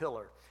a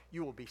pillar.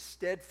 You will be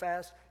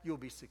steadfast, you'll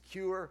be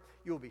secure,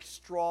 you'll be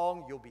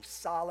strong, you'll be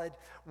solid.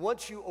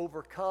 Once you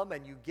overcome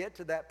and you get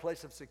to that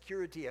place of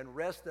security and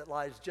rest that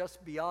lies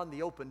just beyond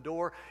the open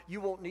door, you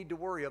won't need to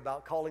worry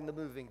about calling the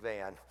moving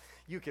van.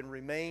 You can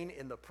remain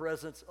in the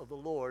presence of the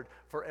Lord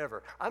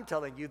forever. I'm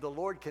telling you, the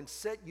Lord can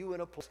set you in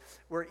a place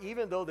where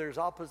even though there's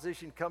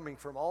opposition coming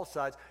from all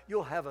sides,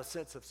 you'll have a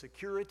sense of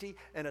security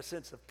and a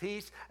sense of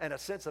peace and a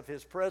sense of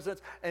His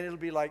presence, and it'll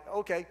be like,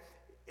 okay,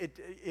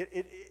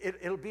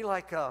 it'll be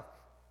like a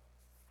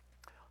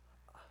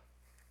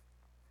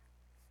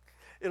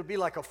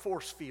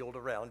force field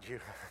around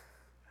you.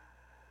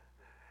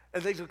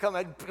 And things will come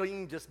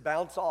and just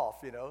bounce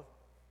off, you know.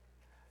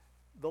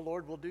 The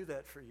Lord will do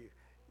that for you.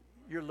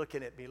 You're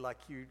looking at me like,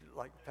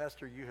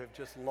 Pastor, you have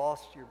just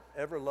lost your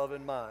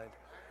ever-loving mind.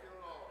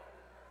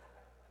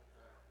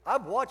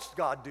 I've watched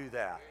God do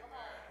that.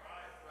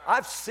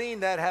 I've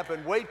seen that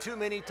happen way too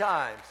many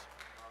times.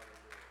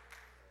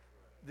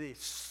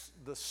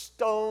 The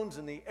stones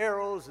and the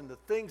arrows and the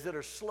things that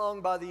are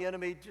slung by the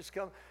enemy just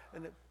come,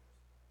 and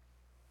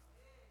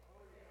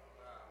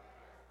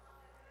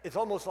it's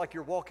almost like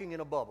you're walking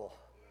in a bubble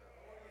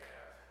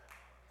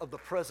of the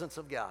presence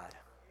of God.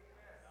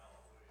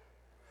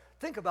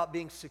 Think about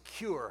being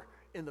secure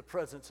in the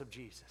presence of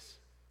Jesus.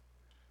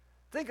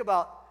 Think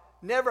about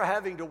never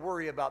having to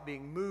worry about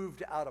being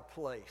moved out of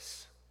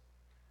place.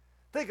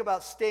 Think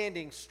about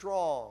standing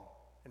strong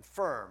and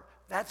firm.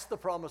 That's the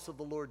promise of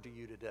the Lord to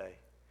you today.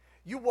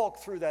 You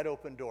walk through that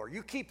open door.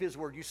 You keep His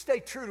word. You stay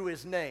true to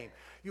His name.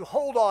 You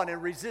hold on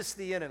and resist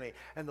the enemy.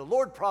 And the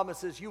Lord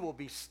promises you will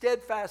be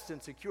steadfast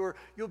and secure.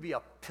 You'll be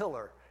a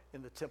pillar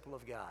in the temple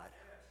of God.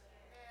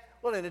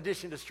 Well, in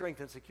addition to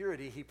strength and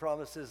security, He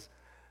promises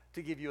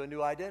to give you a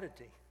new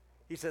identity.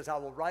 He says, I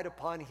will write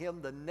upon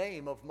him the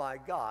name of my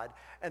God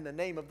and the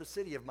name of the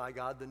city of my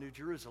God, the New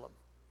Jerusalem.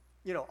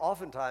 You know,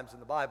 oftentimes in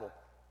the Bible,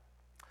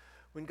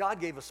 when God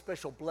gave a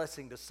special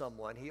blessing to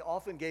someone, He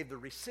often gave the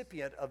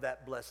recipient of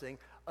that blessing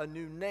a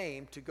new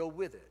name to go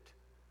with it,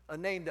 a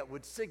name that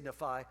would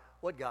signify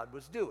what God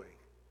was doing.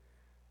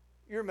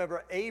 You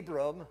remember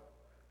Abram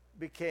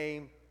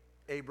became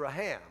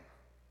Abraham.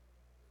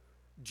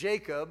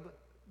 Jacob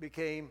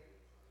became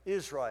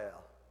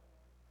Israel.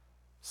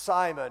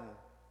 Simon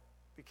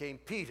became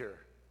Peter.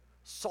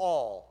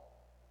 Saul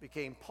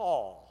became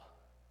Paul.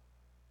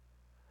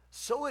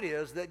 So it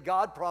is that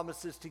God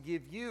promises to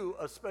give you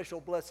a special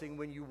blessing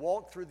when you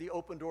walk through the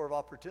open door of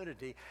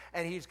opportunity,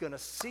 and He's going to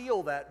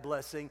seal that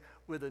blessing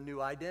with a new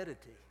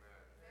identity.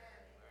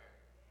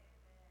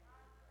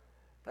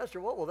 Pastor,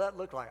 what will that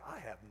look like? I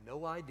have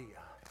no idea.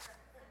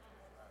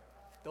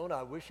 Don't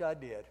I wish I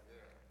did?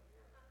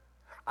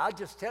 I'll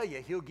just tell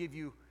you, He'll give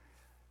you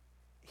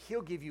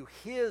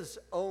His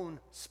own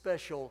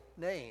special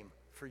name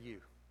for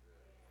you.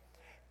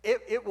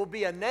 It will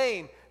be a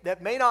name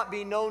that may not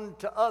be known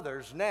to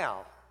others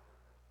now,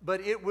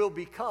 but it will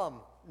become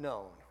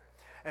known.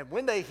 And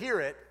when they hear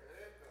it,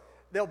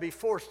 they'll be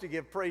forced to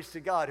give praise to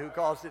God who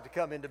caused it to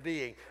come into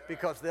being,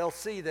 because they'll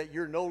see that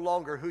you're no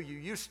longer who you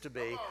used to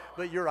be,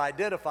 but you're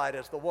identified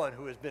as the one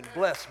who has been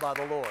blessed by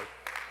the Lord.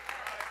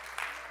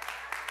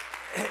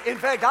 In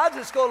fact, I'll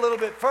just go a little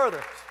bit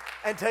further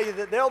and tell you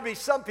that there'll be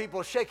some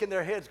people shaking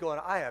their heads going,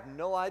 I have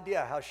no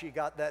idea how she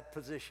got that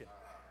position.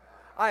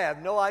 I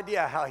have no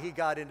idea how he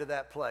got into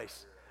that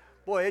place.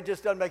 Boy, it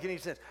just doesn't make any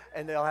sense.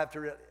 And you'll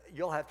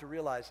have to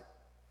realize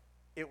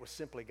it was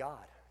simply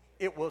God.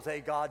 It was a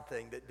God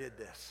thing that did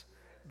this.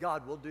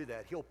 God will do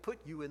that. He'll put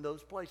you in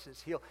those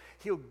places.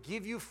 He'll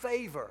give you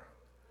favor.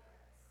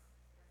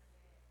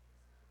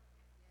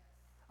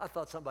 I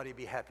thought somebody would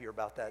be happier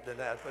about that than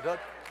that. But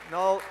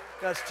no,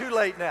 that's too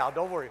late now.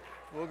 Don't worry.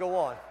 We'll go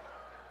on.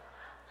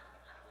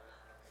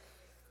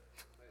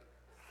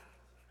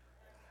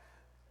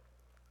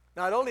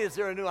 Not only is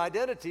there a new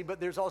identity, but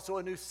there's also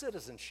a new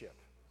citizenship.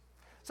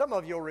 Some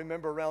of you will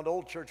remember around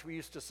Old Church we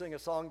used to sing a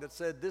song that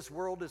said, this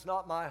world is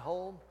not my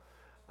home,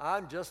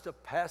 I'm just a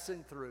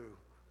passing through.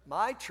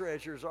 My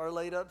treasures are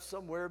laid up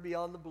somewhere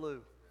beyond the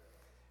blue.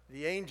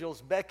 The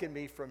angels beckon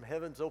me from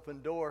heaven's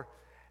open door,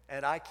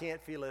 and I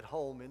can't feel at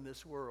home in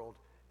this world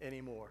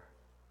anymore.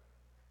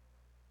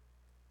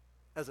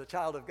 As a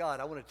child of God,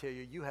 I want to tell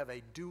you, you have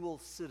a dual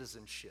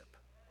citizenship.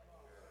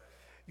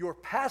 Your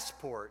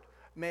passport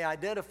may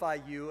identify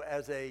you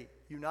as a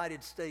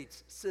United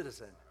States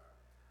citizen,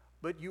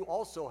 but you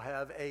also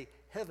have a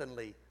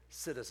heavenly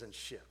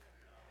citizenship.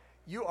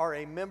 You are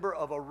a member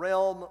of a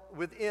realm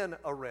within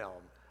a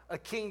realm, a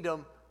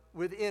kingdom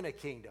within a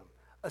kingdom,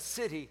 a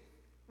city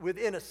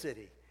within a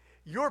city.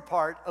 You're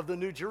part of the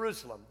New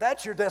Jerusalem.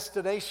 That's your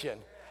destination.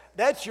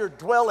 That's your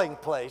dwelling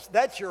place.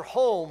 That's your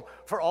home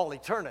for all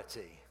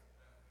eternity.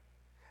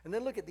 And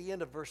then look at the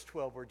end of verse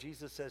 12 where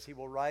Jesus says He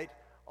will write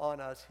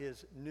on us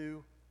His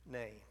new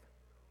name.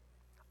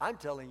 I'm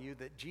telling you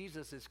that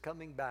Jesus is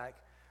coming back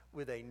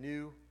with a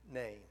new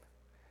name.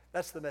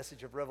 That's the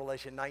message of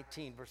Revelation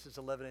 19, verses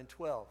 11 and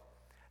 12.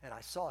 And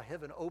I saw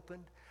heaven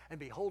opened, and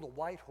behold, a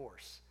white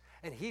horse.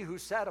 And he who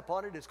sat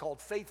upon it is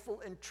called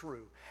Faithful and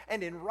True.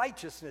 And in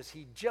righteousness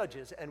he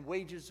judges and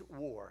wages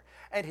war.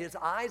 And his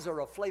eyes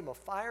are a flame of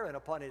fire, and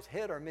upon his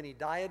head are many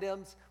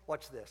diadems.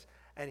 Watch this.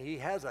 And he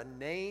has a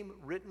name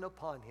written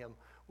upon him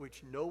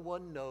which no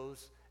one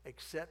knows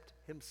except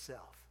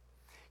himself.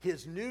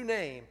 His new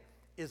name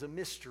is a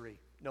mystery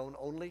known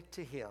only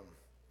to him.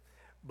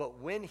 But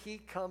when he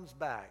comes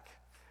back,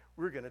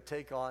 we're going to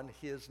take on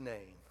his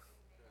name.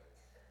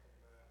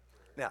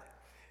 Now,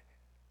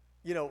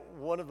 you know,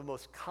 one of the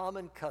most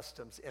common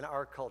customs in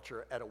our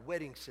culture at a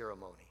wedding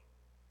ceremony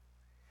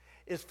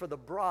is for the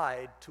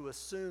bride to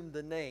assume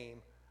the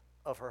name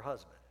of her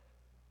husband.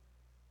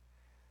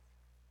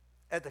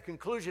 At the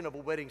conclusion of a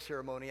wedding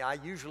ceremony, I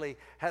usually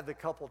have the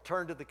couple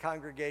turn to the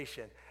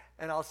congregation,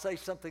 and I'll say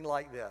something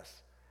like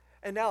this.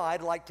 And now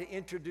I'd like to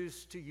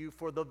introduce to you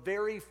for the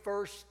very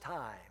first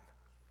time,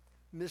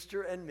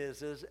 Mr. and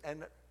Mrs.,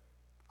 and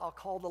I'll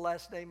call the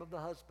last name of the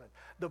husband.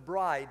 The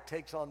bride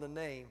takes on the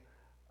name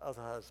of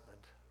the husband.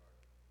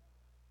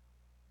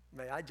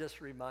 May I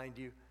just remind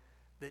you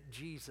that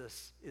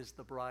Jesus is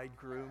the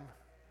bridegroom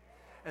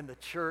and the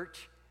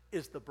church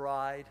is the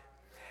bride.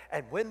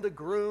 And when the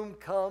groom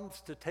comes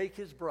to take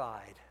his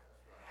bride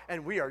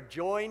and we are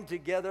joined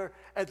together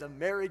at the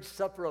marriage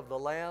supper of the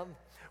Lamb,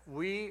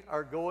 we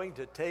are going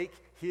to take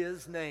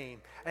his name.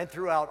 And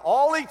throughout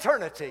all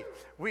eternity,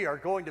 we are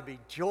going to be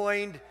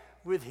joined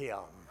with him.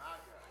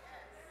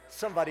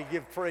 Somebody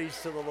give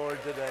praise to the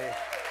Lord today.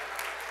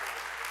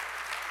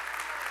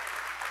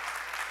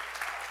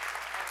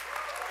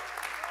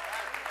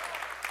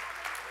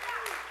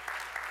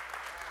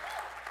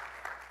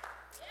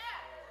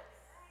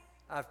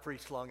 I've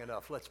preached long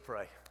enough. Let's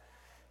pray.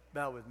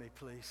 Bow with me,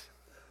 please.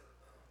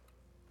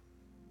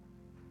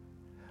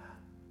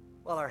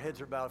 While our heads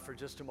are bowed for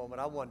just a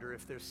moment, I wonder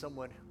if there's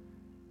someone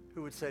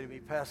who would say to me,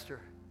 Pastor,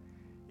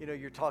 you know,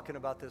 you're talking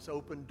about this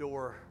open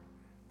door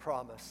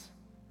promise.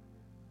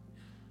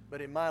 But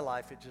in my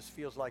life, it just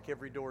feels like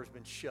every door has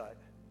been shut.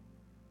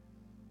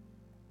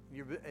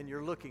 And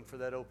you're looking for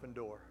that open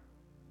door.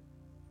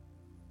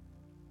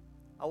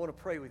 I want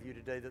to pray with you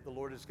today that the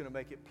Lord is going to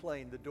make it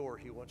plain the door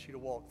he wants you to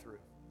walk through.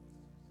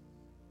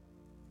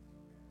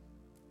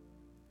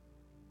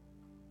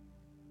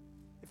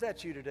 If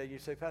that's you today, you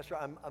say, Pastor,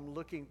 I'm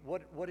looking,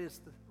 what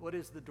is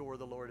the door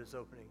the Lord is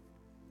opening?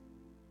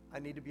 I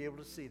need to be able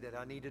to see that.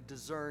 I need to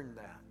discern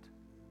that.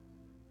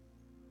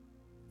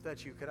 If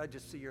that's you, could I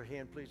just see your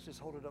hand, please? Just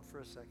hold it up for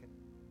a second.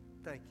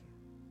 Thank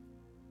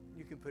you.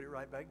 You can put it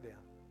right back down.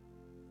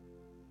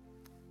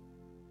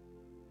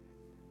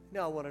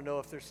 Now I want to know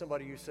if there's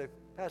somebody who say,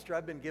 Pastor,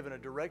 I've been given a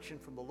direction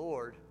from the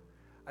Lord.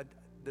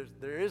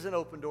 There is an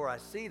open door. I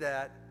see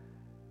that.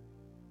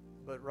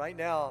 But right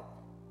now,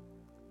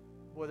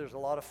 boy, there's a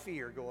lot of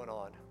fear going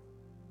on.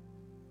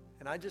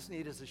 And I just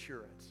need his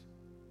assurance.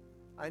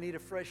 I need a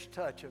fresh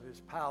touch of his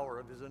power,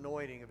 of his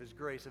anointing, of his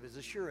grace, of his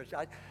assurance.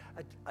 I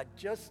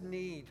just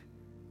need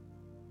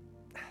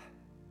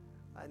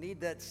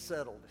that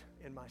settled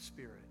in my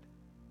spirit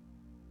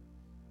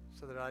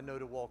so that I know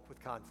to walk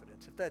with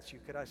confidence. If that's you,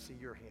 could I see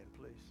your hand,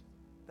 please?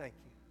 Thank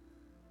you.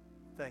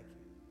 Thank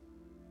you.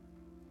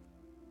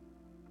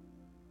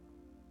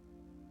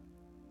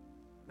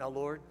 Now,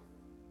 Lord,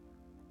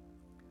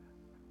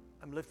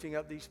 I'm lifting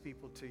up these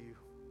people to you.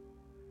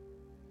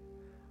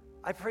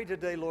 I pray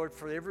today, Lord,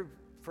 for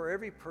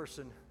every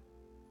person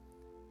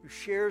who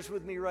shares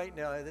with me right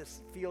now,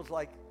 this feels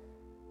like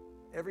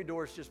every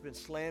door's just been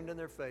slammed in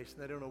their face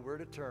and they don't know where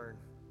to turn.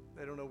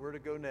 They don't know where to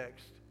go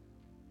next.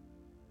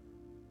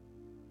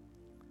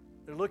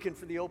 They're looking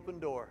for the open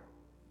door.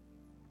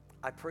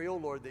 I pray, oh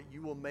Lord, that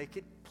you will make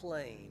it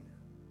plain.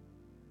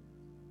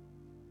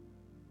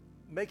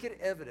 Make it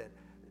evident.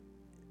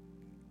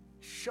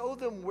 Show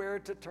them where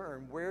to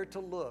turn, where to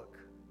look.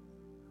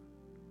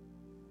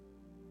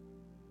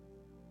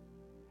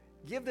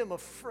 Give them a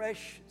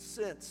fresh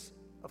sense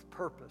of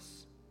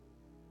purpose.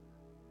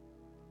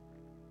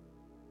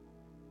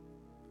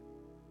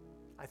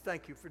 I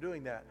thank you for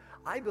doing that.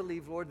 I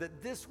believe, Lord,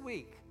 that this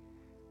week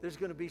there's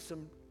going to be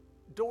some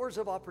doors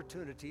of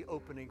opportunity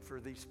opening for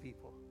these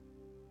people.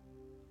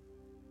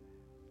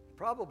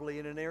 Probably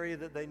in an area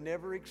that they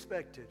never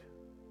expected.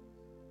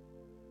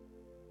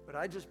 But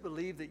I just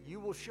believe that you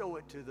will show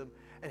it to them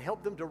and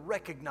help them to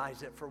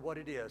recognize it for what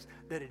it is,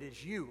 that it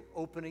is you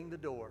opening the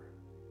door.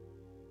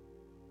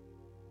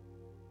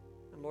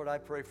 And Lord, I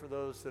pray for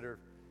those that are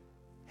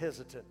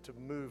hesitant to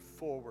move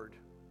forward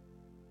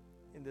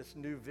in this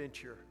new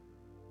venture,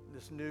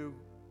 this new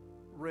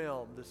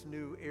realm, this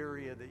new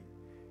area that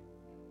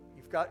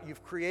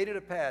you've created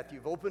a path,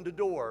 you've opened a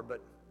door,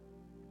 but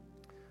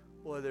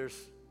boy, there's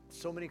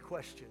so many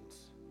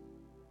questions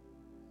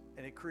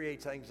and it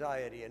creates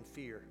anxiety and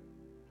fear.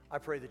 I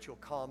pray that you'll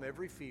calm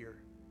every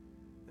fear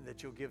and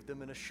that you'll give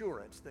them an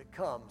assurance that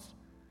comes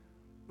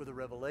with a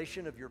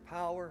revelation of your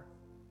power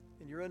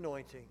and your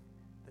anointing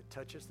that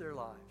touches their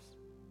lives.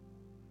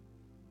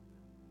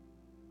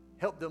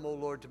 Help them, O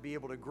Lord, to be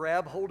able to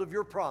grab hold of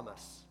your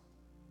promise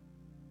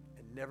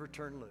and never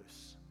turn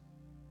loose.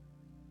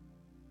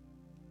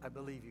 I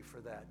believe you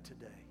for that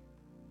today.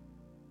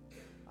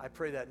 I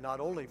pray that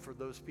not only for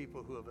those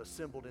people who have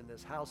assembled in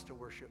this house to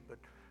worship, but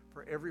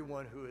for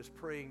everyone who is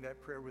praying that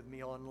prayer with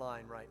me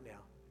online right now.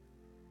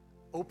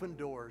 Open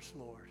doors,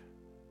 Lord,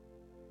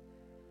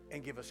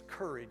 and give us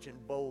courage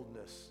and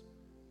boldness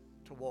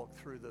to walk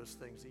through those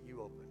things that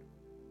you open.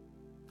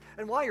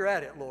 And while you're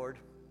at it, Lord,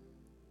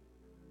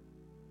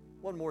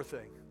 one more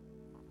thing.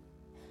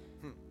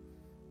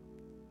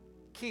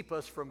 Keep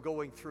us from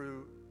going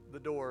through the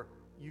door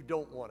you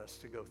don't want us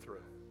to go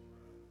through.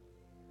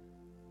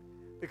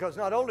 Because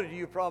not only do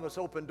you promise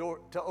to open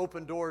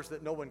doors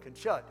that no one can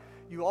shut,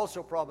 you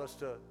also promise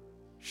to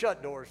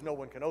shut doors no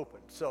one can open.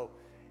 So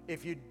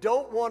if you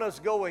don't want us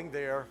going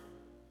there,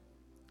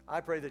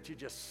 I pray that you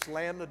just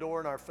slam the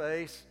door in our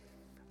face,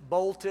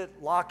 bolt it,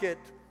 lock it,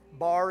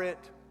 bar it,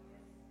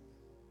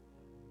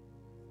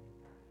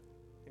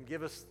 and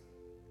give us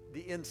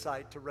the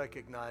insight to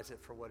recognize it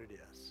for what it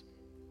is.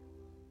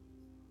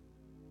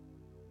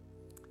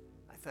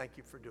 I thank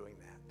you for doing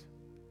that.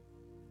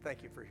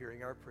 Thank you for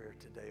hearing our prayer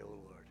today, O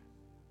Lord.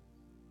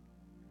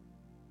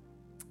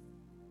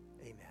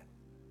 Amen.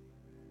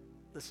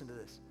 Listen to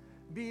this.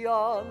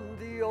 Beyond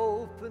the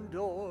open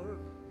door,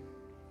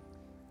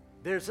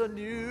 there's a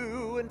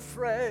new and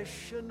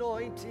fresh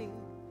anointing.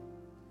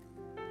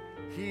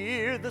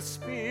 Hear the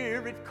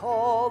Spirit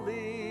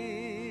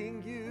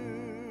calling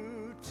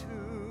you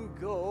to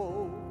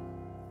go.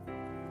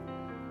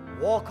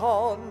 Walk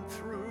on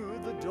through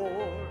the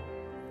door,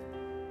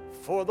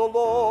 for the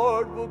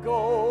Lord will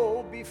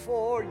go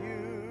before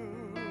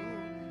you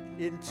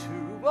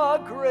into a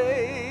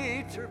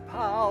greater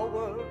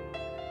power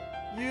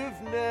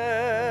you've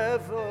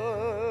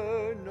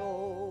never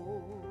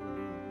known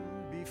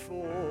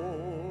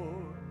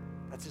before.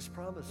 That's His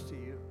promise to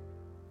you.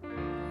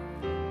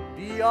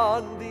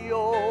 Beyond the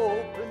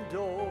open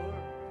door,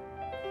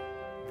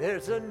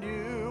 there's a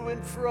new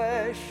and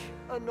fresh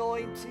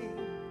anointing.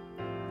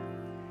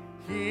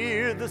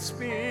 Hear the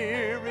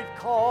Spirit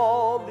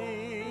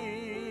calling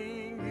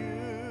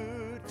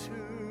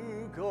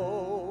to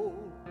go.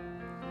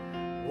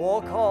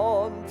 Walk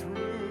on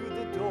through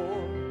the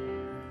door,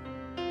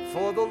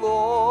 for the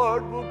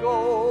Lord will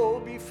go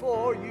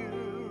before you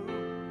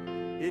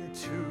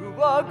into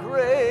a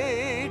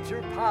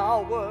greater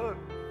power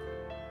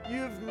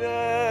you've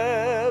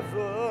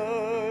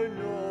never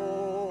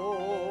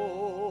known.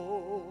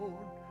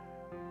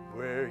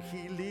 Where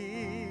He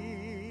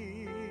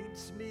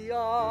leads me,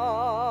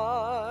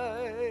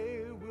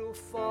 I will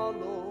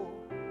follow.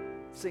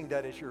 Sing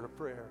that as your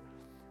prayer.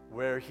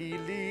 Where He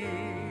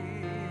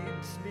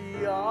leads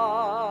me,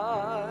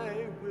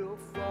 I will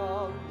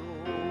follow.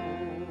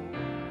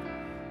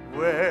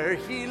 Where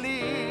He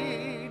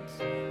leads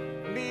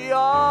me,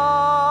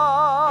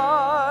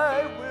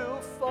 I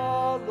will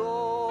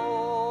follow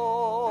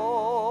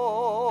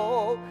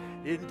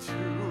into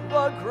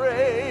a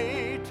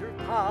greater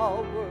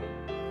power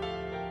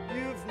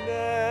you've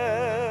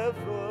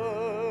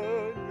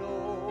never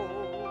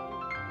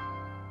known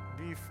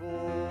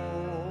before.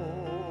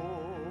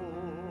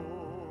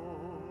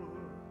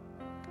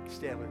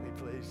 Stand with me,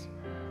 please.